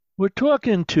We're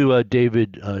talking to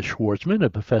David Schwartzman, a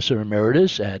professor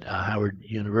emeritus at Howard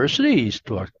University. He's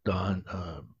taught on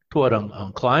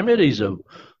climate.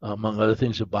 Among other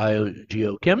things, a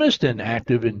biogeochemist and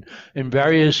active in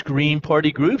various Green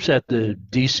Party groups at the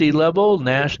DC level,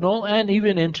 national, and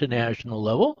even international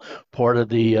level, part of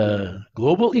the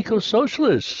global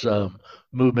eco-socialist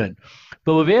movement.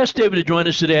 But we've asked David to join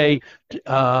us today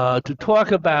to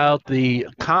talk about the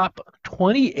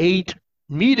COP28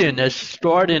 meeting that's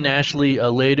starting actually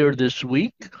later this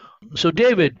week. So,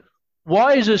 David,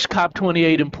 why is this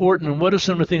COP28 important, and what are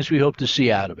some of the things we hope to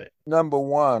see out of it? Number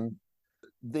one,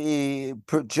 the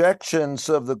projections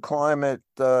of the climate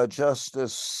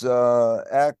justice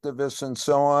activists and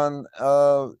so on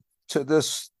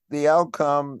the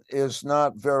outcome is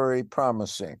not very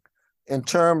promising in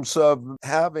terms of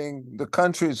having the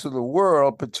countries of the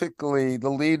world, particularly the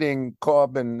leading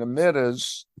carbon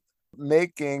emitters,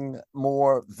 making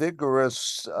more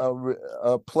vigorous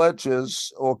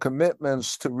pledges or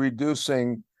commitments to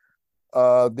reducing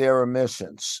their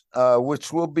emissions,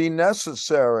 which will be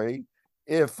necessary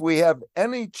if we have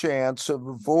any chance of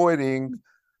avoiding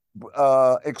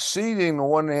exceeding the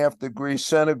 1.5 degree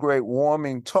centigrade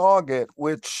warming target,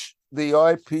 which the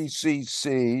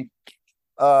IPCC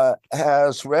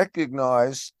has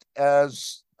recognized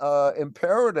as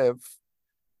imperative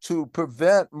to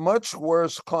prevent much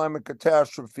worse climate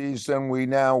catastrophes than we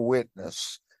now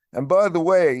witness. And by the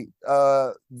way,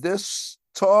 this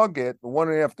target, the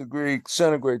 1.5 degree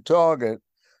centigrade target,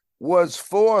 was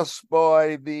forced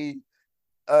by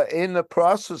in the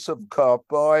process of COP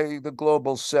by the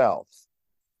Global South.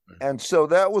 And so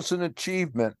that was an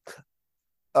achievement,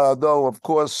 though, of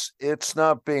course, it's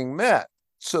not being met.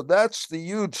 So that's the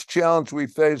huge challenge we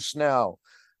face now.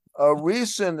 A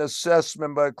recent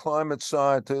assessment by climate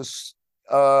scientists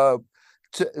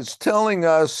is telling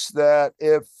us that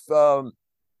if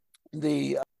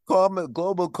the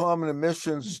global carbon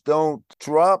emissions don't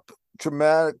drop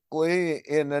dramatically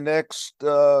in the next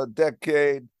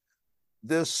decade,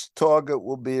 this target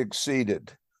will be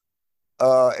exceeded.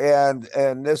 And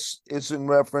this is in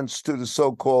reference to the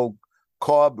so-called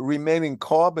remaining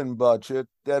carbon budget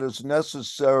that is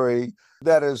necessary,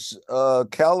 that is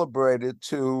calibrated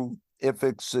to, if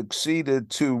it's succeeded,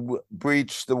 to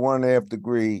breach the 1.5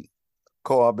 degree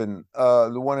carbon,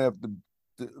 the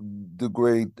 1.5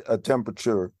 degree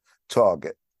temperature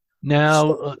target.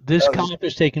 Now, this COP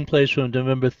is taking place from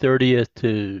November 30th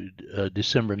to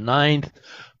December 9th.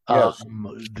 Yes.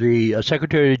 The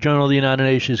Secretary General of the United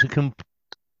Nations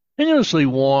continuously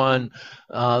warned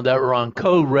that we're on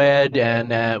code red and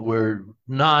that we're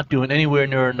not doing anywhere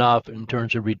near enough in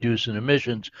terms of reducing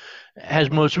emissions,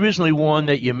 has most recently warned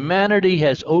that humanity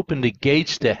has opened the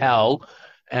gates to hell.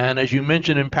 And as you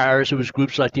mentioned in Paris, it was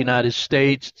groups like the United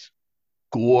States,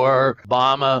 Gore,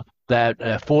 Obama,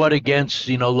 that fought against,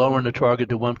 lowering the target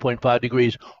to 1.5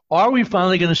 degrees. Are we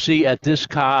finally going to see at this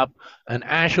COP an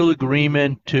actual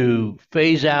agreement to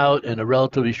phase out in a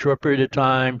relatively short period of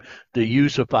time the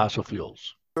use of fossil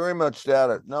fuels? Very much doubt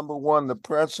it. Number one, the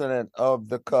president of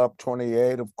the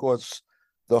COP28, of course,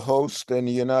 the host in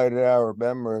the United Arab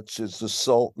Emirates is the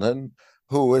Sultan,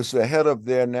 who is the head of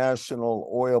their national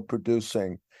oil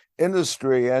producing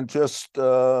industry. And just in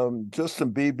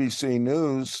BBC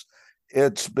News,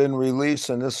 it's been released,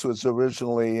 and this was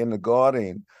originally in The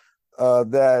Guardian,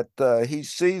 that he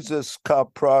sees this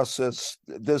COP process,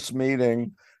 this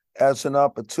meeting, as an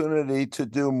opportunity to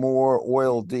do more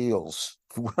oil deals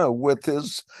with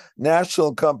his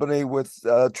national company, with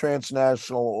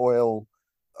transnational oil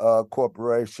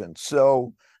corporations.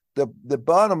 So the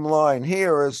bottom line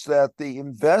here is that the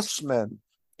investment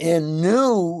in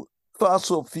new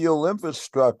fossil fuel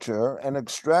infrastructure and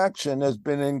extraction has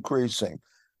been increasing.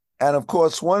 And of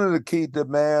course, one of the key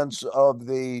demands of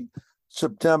the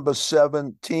September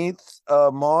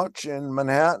 17th march in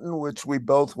Manhattan, which we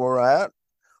both were at,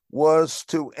 was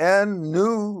to end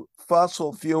new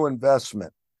fossil fuel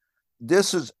investment.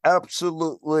 This is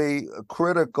absolutely a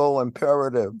critical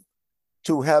imperative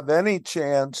to have any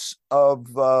chance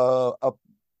of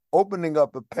opening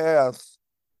up a path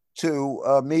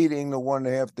to meeting the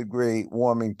 1.5 degree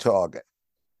warming target.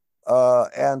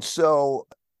 And so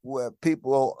where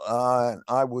people,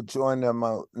 I would join them,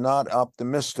 are not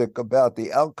optimistic about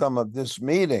the outcome of this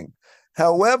meeting.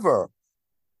 However,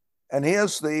 and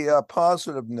here's the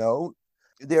positive note,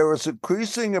 there is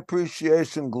increasing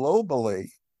appreciation globally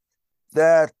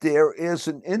that there is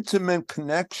an intimate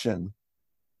connection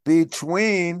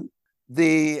between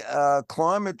the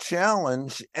climate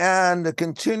challenge and the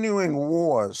continuing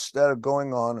wars that are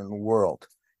going on in the world.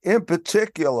 In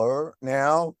particular,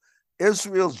 now,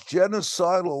 Israel's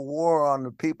genocidal war on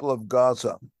the people of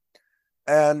Gaza.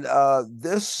 And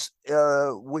this,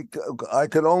 I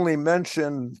could only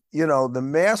mention, the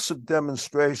massive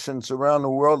demonstrations around the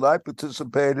world. I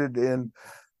participated in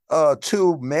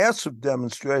two massive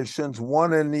demonstrations,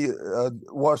 one in the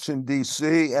Washington,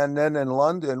 D.C., and then in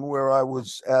London, where I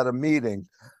was at a meeting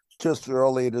just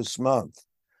early this month.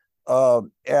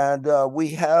 And we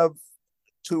have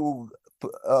to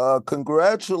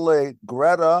congratulate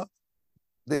Greta,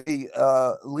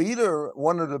 the leader,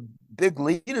 one of the big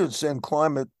leaders in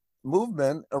climate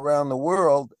movement around the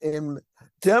world, in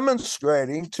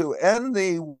demonstrating to end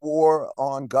the war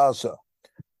on Gaza.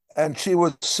 And she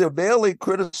was severely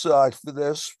criticized for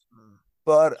this,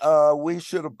 but we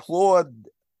should applaud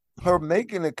her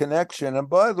making a connection. And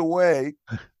by the way,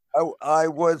 I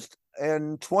was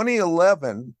in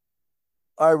 2011.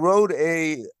 I wrote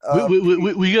a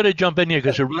We got to jump in here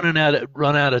because we're run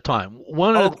out of time.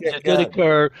 One of the things okay, that did good.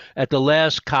 occur at the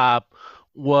last COP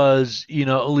was,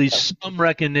 at least some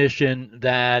recognition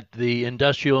that the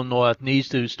industrial North needs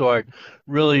to start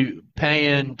really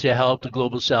paying to help the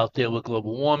global South deal with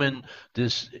global warming,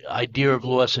 this idea of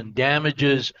loss and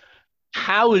damages.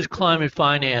 How is climate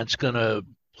finance going to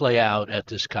play out at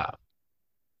this COP?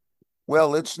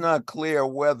 Well, it's not clear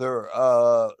whether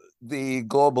the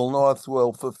global North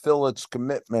will fulfill its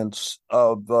commitments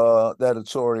of that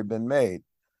it's already been made.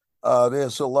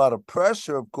 There's a lot of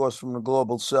pressure, of course, from the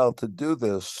global South to do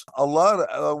this.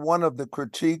 One of the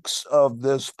critiques of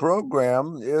this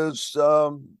program is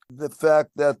the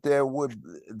fact that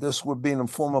this would be in the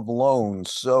form of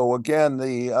loans. So again,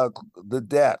 the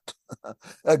debt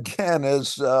again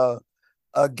is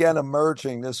again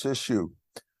emerging this issue.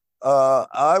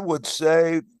 I would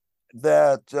say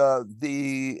that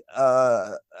the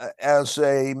as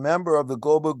a member of the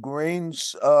Global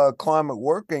Greens Climate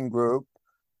Working Group,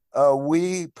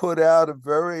 we put out a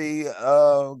very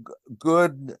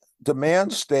good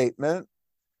demand statement,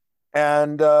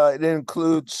 and it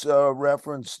includes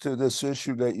reference to this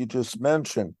issue that you just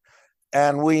mentioned.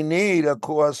 And we need, of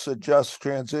course, a just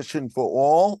transition for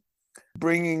all,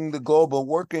 bringing the global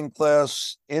working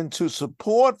class into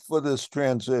support for this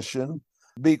transition,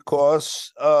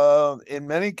 because in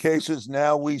many cases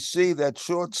now we see that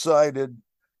short-sighted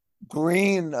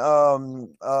green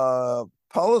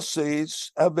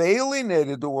policies have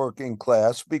alienated the working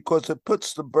class because it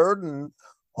puts the burden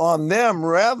on them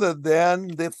rather than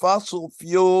the fossil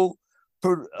fuel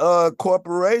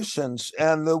corporations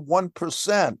and the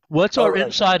 1%. What's All our right.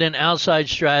 inside and outside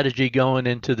strategy going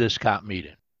into this COP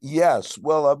meeting? Yes,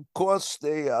 well, of course,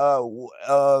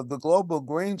 the Global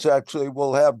Greens actually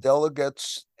will have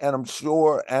delegates, and I'm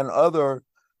sure, and other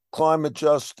climate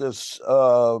justice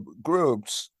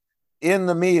groups in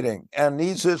the meeting, and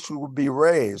these issues will be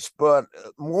raised. But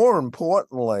more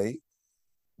importantly,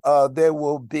 there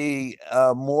will be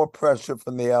more pressure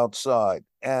from the outside.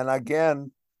 And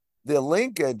again, the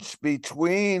linkage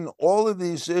between all of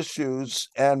these issues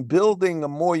and building a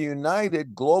more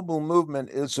united global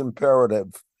movement is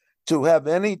imperative to have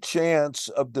any chance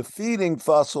of defeating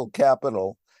fossil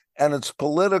capital and its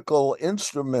political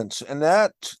instruments. And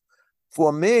that,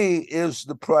 for me, is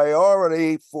the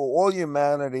priority for all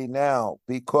humanity now,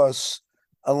 because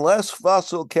unless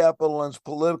fossil capital and its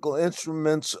political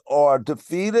instruments are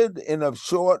defeated in a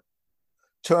short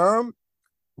term,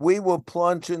 we will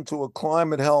plunge into a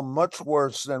climate hell much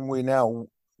worse than we now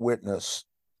witness.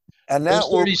 And that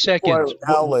Just will 30 require seconds.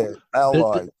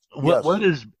 allies. What Yes.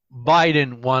 does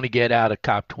Biden want to get out of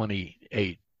COP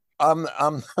 28? I'm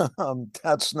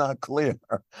that's not clear.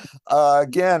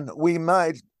 Again, we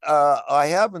might. I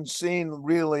haven't seen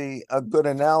really a good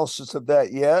analysis of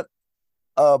that yet,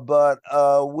 but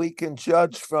we can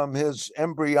judge from his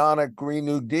embryonic Green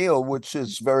New Deal, which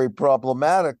is very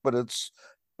problematic, but it's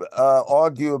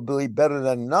arguably better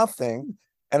than nothing,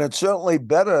 and it's certainly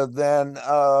better than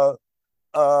uh,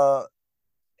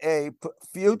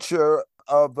 future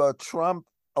of a Trump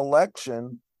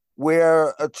election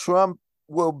where a Trump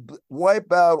will wipe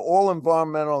out all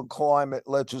environmental climate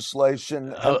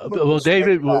legislation and put Well, us right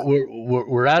David, back.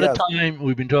 we're out of Yes. time.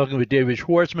 We've been talking with David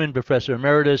Schwartzman, professor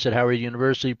emeritus at Howard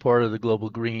University, part of the Global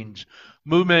Greens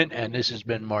movement, and this has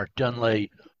been Mark Dunlea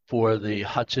for the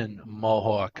Hudson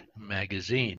Mohawk Magazine.